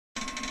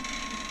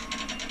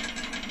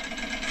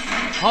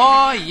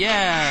Oh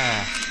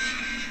yeah!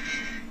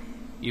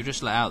 You've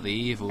just let out the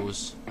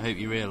evils. I hope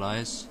you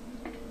realise.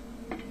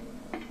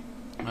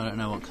 I don't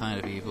know what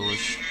kind of evils,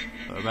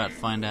 but we're about to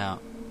find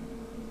out.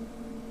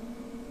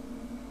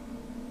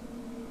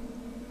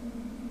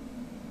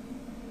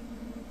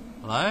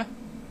 Hello?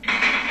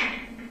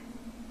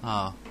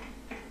 Oh.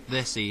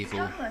 This evil.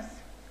 Douglas.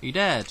 You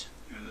dead?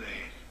 You're late.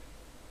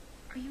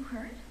 Are you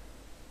hurt?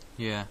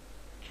 Yeah.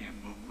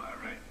 Can't move my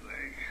right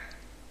leg.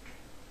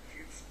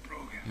 It's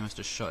broken. He must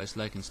have shot his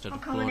leg instead I'll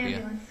of call an Claudia.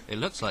 ambulance. It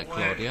looks like Wait.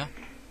 Claudia.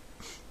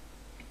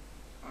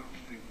 I don't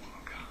think one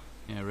will come.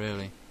 Yeah,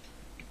 really.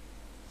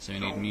 So we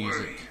need Don't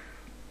music. worry.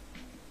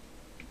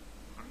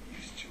 I'm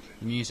used to it.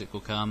 The music will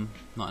come,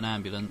 not an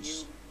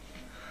ambulance.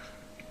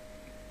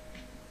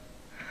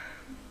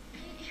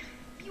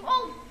 You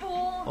old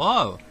fool!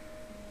 Whoa!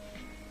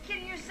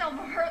 Getting yourself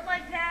hurt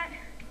like that?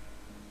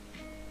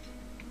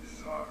 This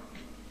is our...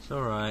 It's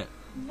alright.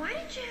 Why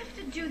did you have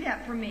to do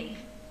that for me?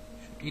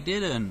 You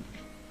didn't.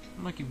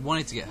 Not like you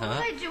wanted to get What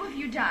hurt. would I do if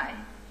you die?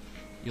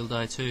 You'll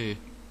die too.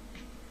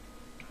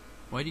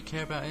 Why do you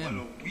care about What him?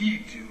 do we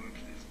do if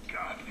this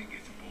godling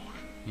gets born?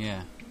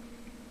 Yeah.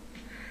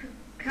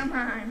 Come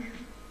on.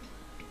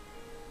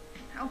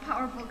 How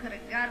powerful could a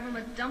god from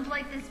a dump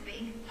like this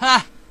be?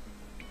 Ha!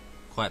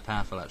 Quite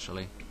powerful,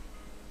 actually.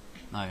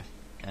 No.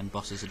 And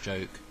boss is a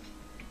joke.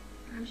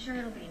 I'm sure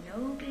it'll be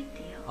no big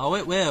deal. Oh,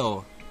 it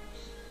will.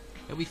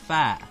 It'll be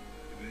fat.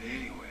 But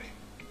anyway,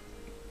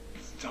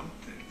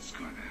 something's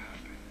gonna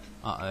happen.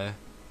 Uh-oh.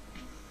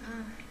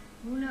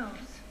 Who knows?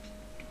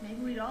 Maybe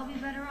we'd all be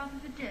better off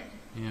if it did.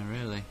 Yeah,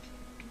 really.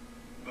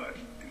 But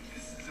if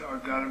this is our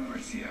God of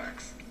Mercy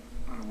axe,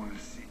 I don't want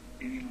to see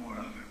any more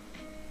of him.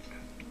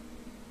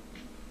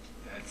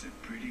 That's a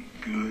pretty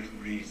good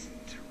reason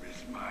to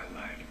risk my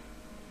life,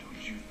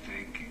 don't you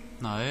think?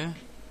 No.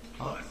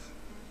 Plus,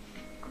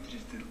 I'm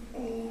just an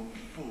old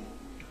fool,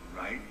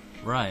 right?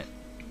 Right.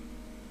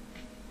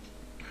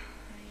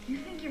 You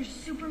think you're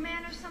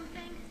Superman or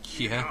something?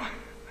 Yeah.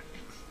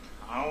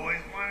 I always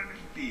wanted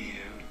to be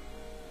him.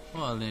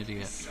 What an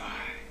idiot. Besides,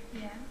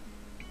 Yeah.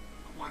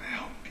 I want to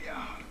help you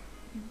out.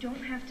 You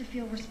don't have to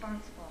feel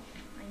responsible.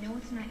 I know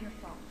it's not your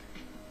fault.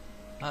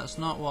 That's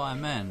not what I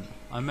meant.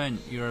 I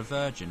meant you're a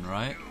virgin,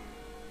 right?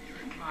 You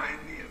remind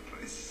me of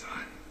my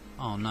son.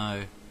 Oh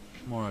no.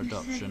 More You said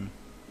adoption.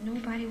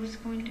 nobody was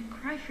going to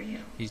cry for you.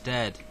 He's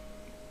dead.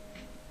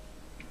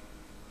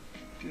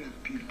 Dead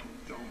people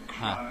don't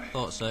Ha, cry.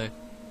 thought so.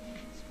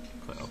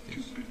 Quite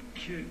obvious. Stupid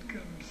kid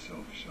got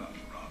himself shot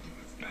robbing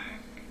a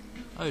bank.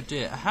 Oh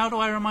dear. How do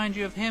I remind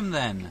you of him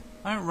then?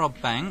 I don't rob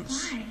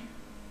banks. Why?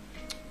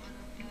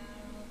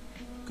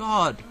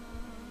 God.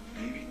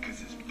 Maybe because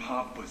his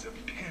pop was a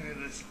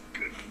penniless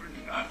good for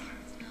nothing.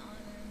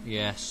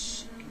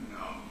 Yes.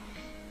 No.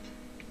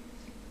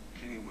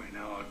 Anyway,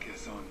 now I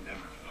guess I'll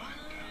never find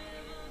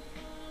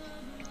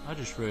out. I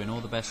just ruin all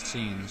the best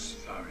scenes.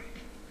 Sorry.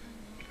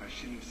 I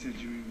should have said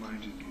you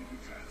reminded me of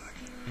a guy like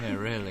that. Yeah,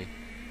 really.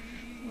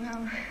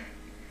 Well,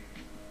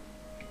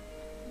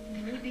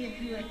 maybe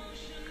if you had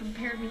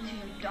compared me to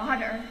your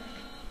daughter.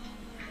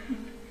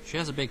 She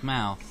has a big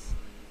mouth.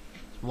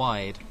 It's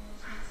wide.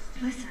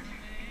 Listen,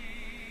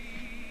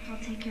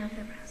 I'll take care of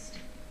the rest.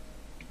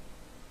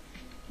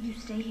 You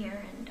stay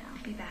here and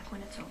I'll be back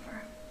when it's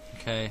over.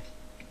 Okay.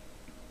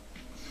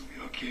 You'll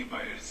be okay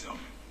by yourself.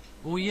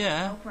 Oh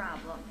yeah. No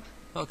problem.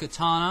 Got a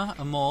katana,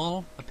 a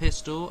maul, a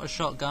pistol, a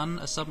shotgun,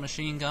 a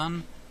submachine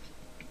gun,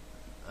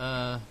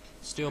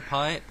 steel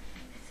pipe,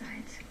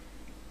 Besides,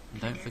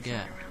 and don't Dad's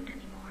forget not around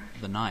anymore,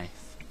 the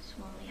knife. so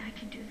only I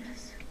can do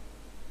this.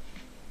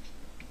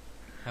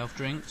 Health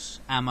drinks,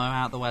 ammo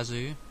out the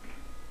wazoo.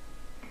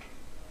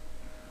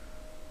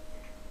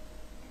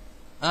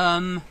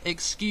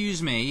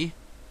 Excuse me.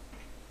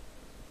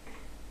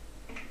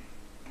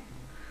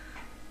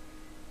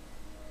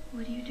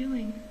 What are you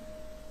doing?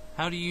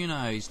 How do you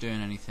know he's doing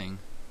anything?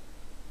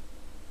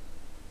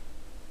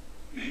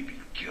 Maybe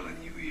killing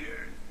you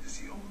here is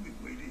the only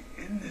way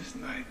to end this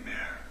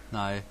nightmare.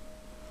 No.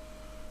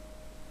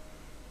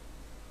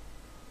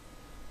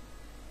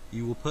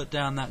 You will put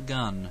down that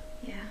gun.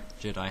 Yeah.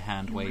 Jedi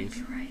hand you might wave.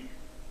 be right.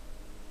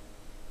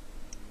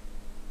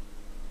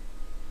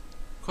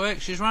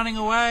 Quick, she's running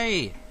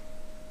away!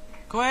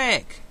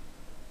 Quick!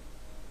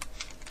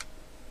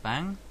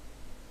 Bang?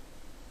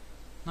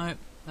 Nope,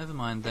 never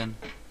mind then.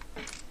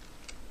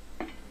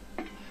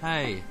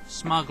 Hey,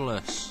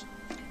 smugglers.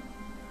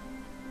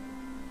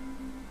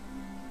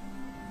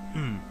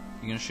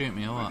 You gonna shoot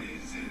me or what? What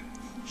is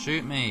it?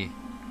 Shoot me.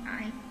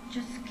 I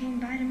just came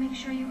by to make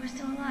sure you were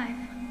still alive.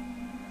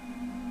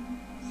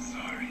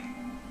 Sorry.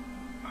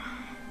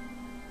 I'd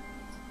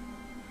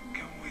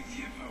come with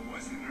you if I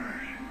wasn't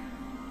hurt.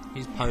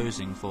 He's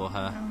posing for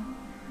her. Well,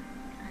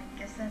 I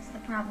guess that's the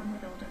problem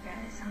with older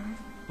guys, huh?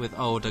 With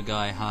older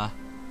guy, huh?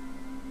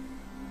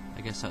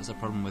 I guess that's the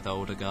problem with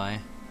older guy.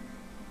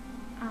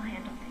 I'll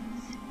handle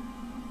things.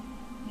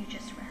 You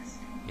just rest.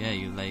 Yeah,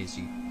 you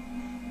lazy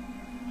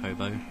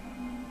hobo.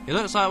 He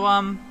looks like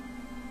one.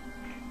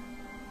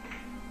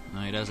 No,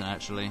 he doesn't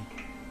actually.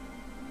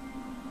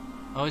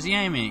 Oh, is he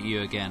aiming at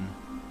you again?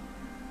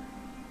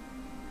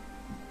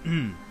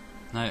 No.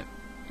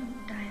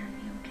 Don't die on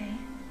me, okay?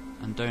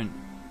 And don't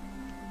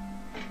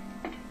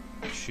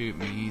shoot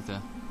me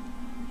either.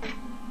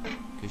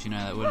 Because you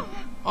know that wouldn't...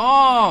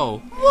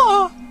 Oh!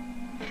 What?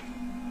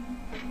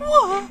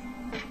 What?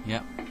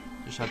 Yep.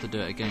 Just had to do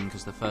it again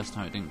because the first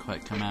time it didn't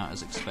quite come out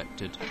as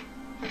expected.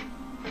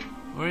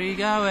 Where are you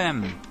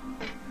going?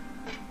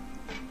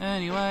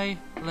 Anyway,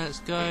 let's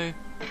go.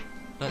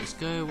 Let's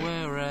go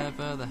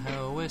wherever the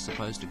hell we're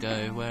supposed to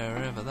go.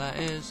 Wherever that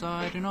is,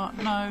 I do not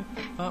know.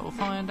 But we'll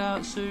find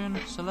out soon,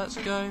 so let's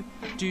go.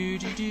 Do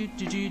do do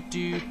do do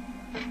do.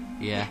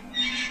 Yeah.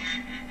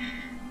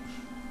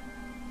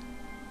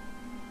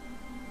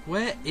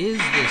 Where is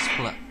this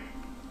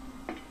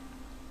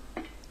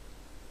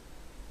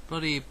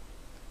bloody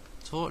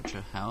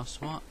torture house?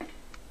 What?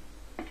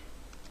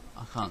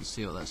 I can't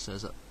see what that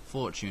says.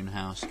 Fortune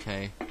house,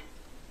 K.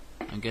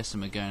 I'm guessing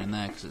we're going in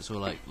there because it's all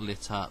like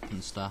lit up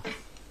and stuff.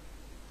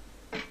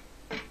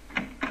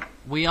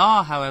 We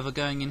are, however,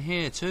 going in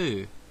here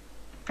too.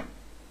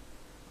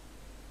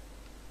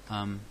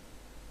 What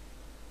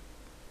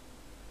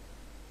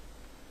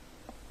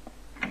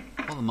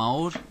the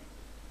mould?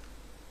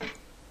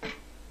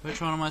 Which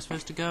one am I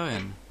supposed to go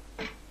in?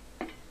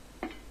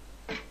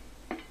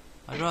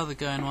 I'd rather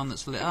go in one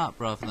that's lit up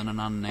rather than an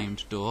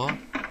unnamed door.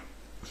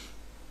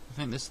 I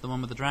think this is the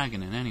one with the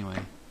dragon in anyway.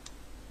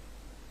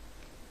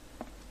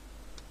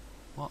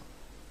 What?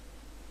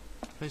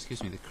 This place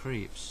gives me the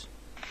creeps.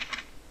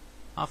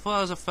 I thought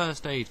it was a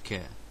first aid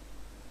kit.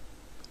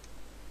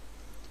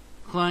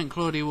 Client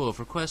Claudia Wolf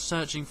requests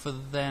searching for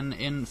then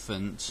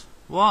infant.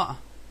 What?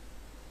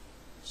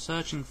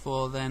 Searching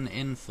for then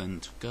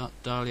infant. Got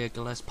Dahlia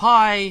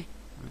Gillespie.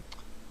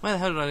 Where the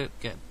hell did I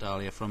get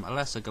Dahlia from?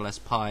 Alessa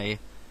Gillespie.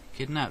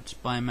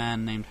 Kidnapped by a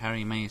man named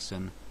Harry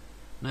Mason.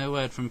 No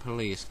word from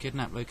police.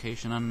 Kidnap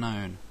location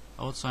unknown.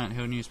 Old Silent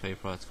Hill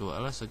newspaper article.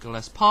 Alessa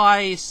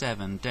Gillespie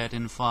 7 dead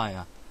in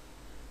fire.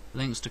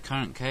 Links to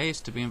current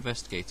case to be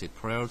investigated.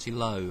 Priority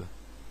low.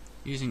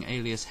 Using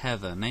alias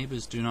Heather.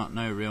 Neighbours do not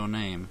know real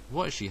name.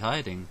 What is she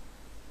hiding?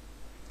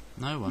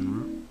 No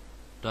one.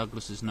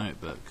 Douglas's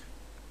notebook.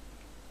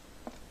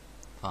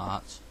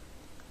 Part.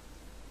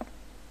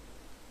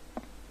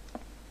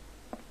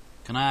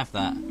 Can I have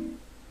that?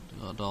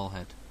 Got a doll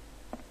head.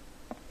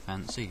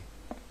 Fancy.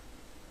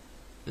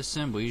 This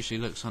symbol usually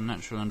looks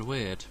unnatural and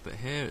weird, but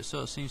here it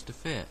sort of seems to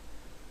fit.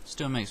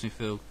 Still makes me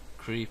feel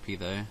creepy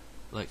though,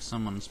 like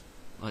someone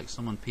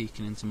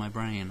peeking into my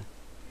brain.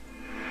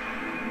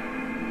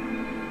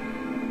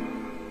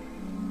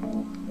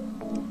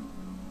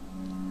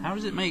 How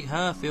does it make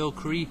her feel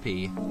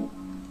creepy?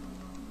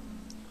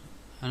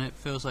 And it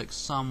feels like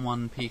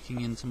someone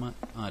peeking into my...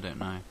 I don't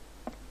know.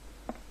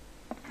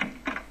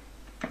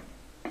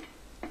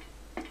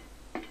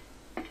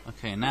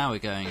 Okay, now we're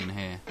going in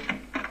here.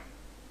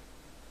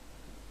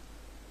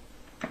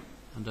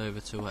 And over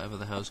to whatever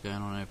the hell's going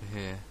on over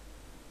here.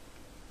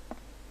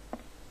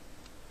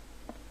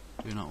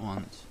 Do not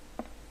want.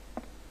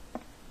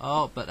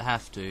 Oh, but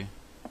have to.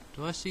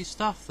 Do I see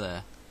stuff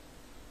there?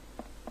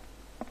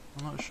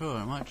 I'm not sure,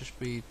 it might just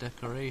be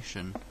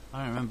decoration. I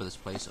don't remember this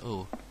place at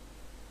all.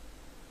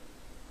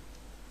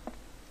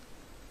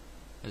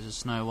 There's a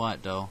Snow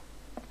White doll.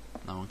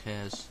 No one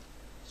cares.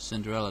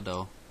 Cinderella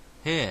doll.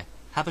 Here,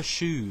 have a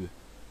shoe.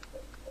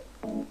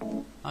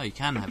 Oh, you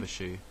can have a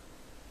shoe.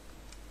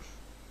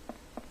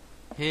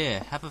 Here,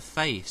 have a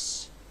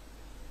face.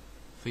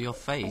 For your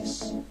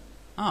face.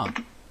 Oh.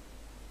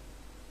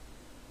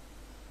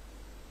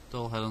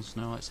 Doll head on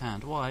Snow White's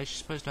hand. Why? She's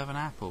supposed to have an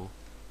apple.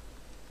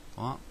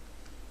 What?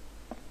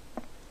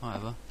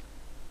 Whatever.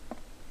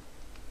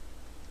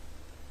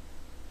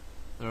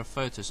 There are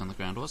photos on the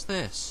ground. What's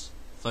this?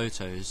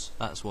 Photos.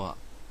 That's what.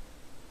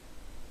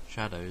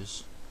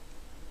 Shadows.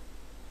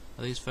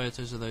 Are these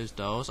photos of those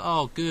dolls?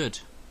 Oh, good.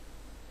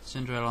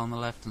 Cinderella on the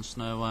left and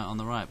Snow White on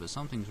the right, but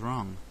something's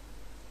wrong.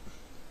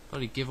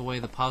 Bloody give away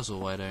the puzzle,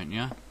 why don't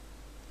you?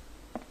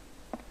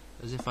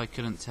 As if I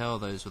couldn't tell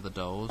those were the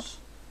dolls.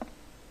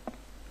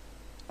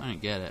 I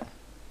don't get it.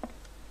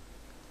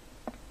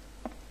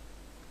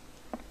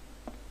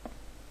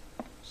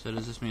 So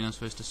does this mean I'm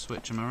supposed to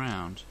switch them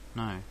around?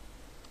 No.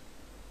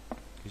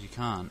 Because you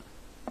can't.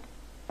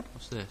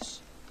 What's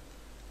this?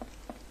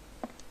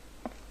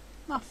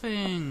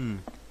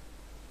 Nothing!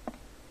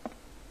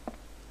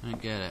 I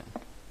don't get it.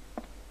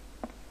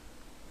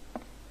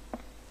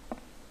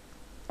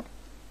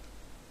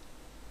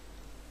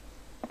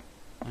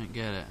 I don't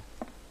get it.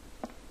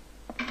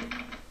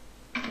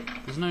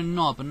 There's no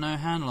knob and no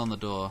handle on the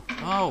door.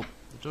 Oh!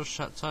 The door's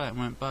shut tight and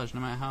won't budge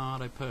no matter how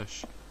hard I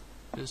push.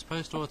 But it's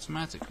supposed to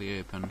automatically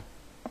open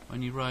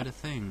when you ride a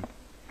thing.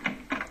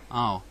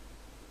 Oh.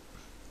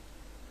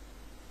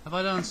 Have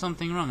I done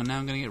something wrong and now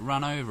I'm going to get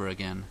run over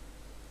again?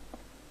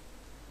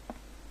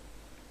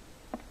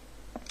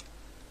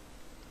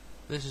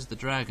 This is the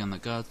dragon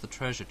that guards the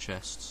treasure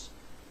chests.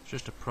 It's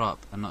just a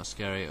prop and not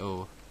scary at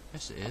all.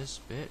 Yes it is,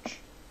 bitch.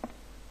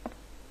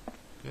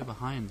 Go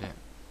behind it.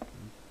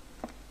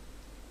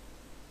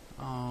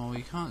 Oh,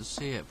 you can't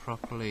see it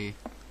properly.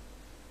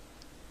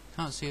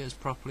 Can't see it as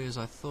properly as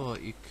I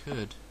thought you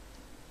could.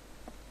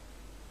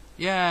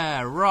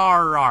 Yeah,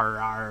 rawr, rawr,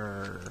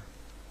 rawr.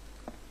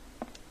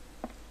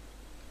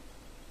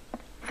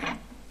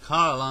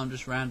 Car alarm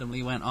just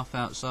randomly went off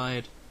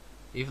outside,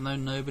 even though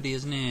nobody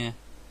is near.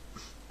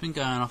 It's been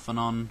going off and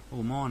on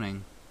all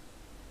morning.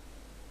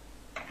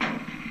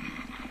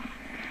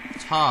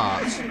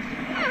 Tart.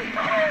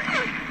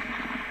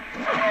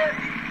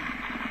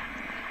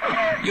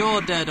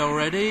 You're dead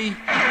already.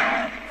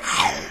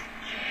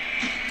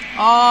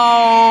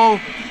 Oh!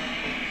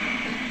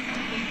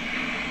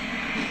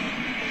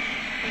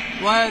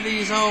 Why are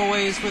these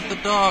always with the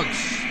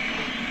dogs?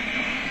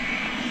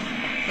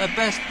 They're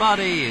best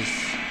buddies.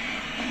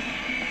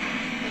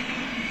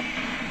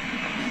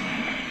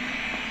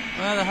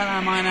 Where the hell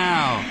am I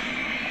now?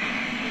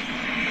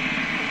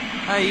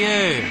 Hey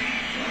you!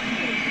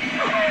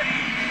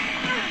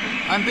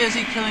 I'm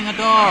busy killing a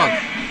dog.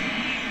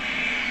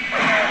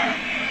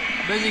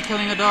 Busy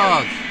killing a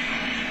dog.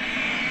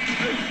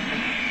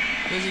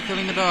 Busy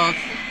killing a dog.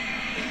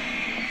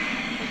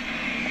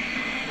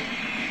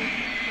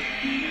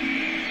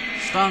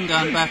 Stun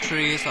gun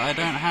batteries that I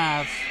don't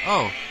have.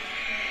 Oh.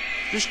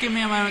 Just give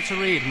me a moment to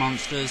read,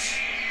 monsters.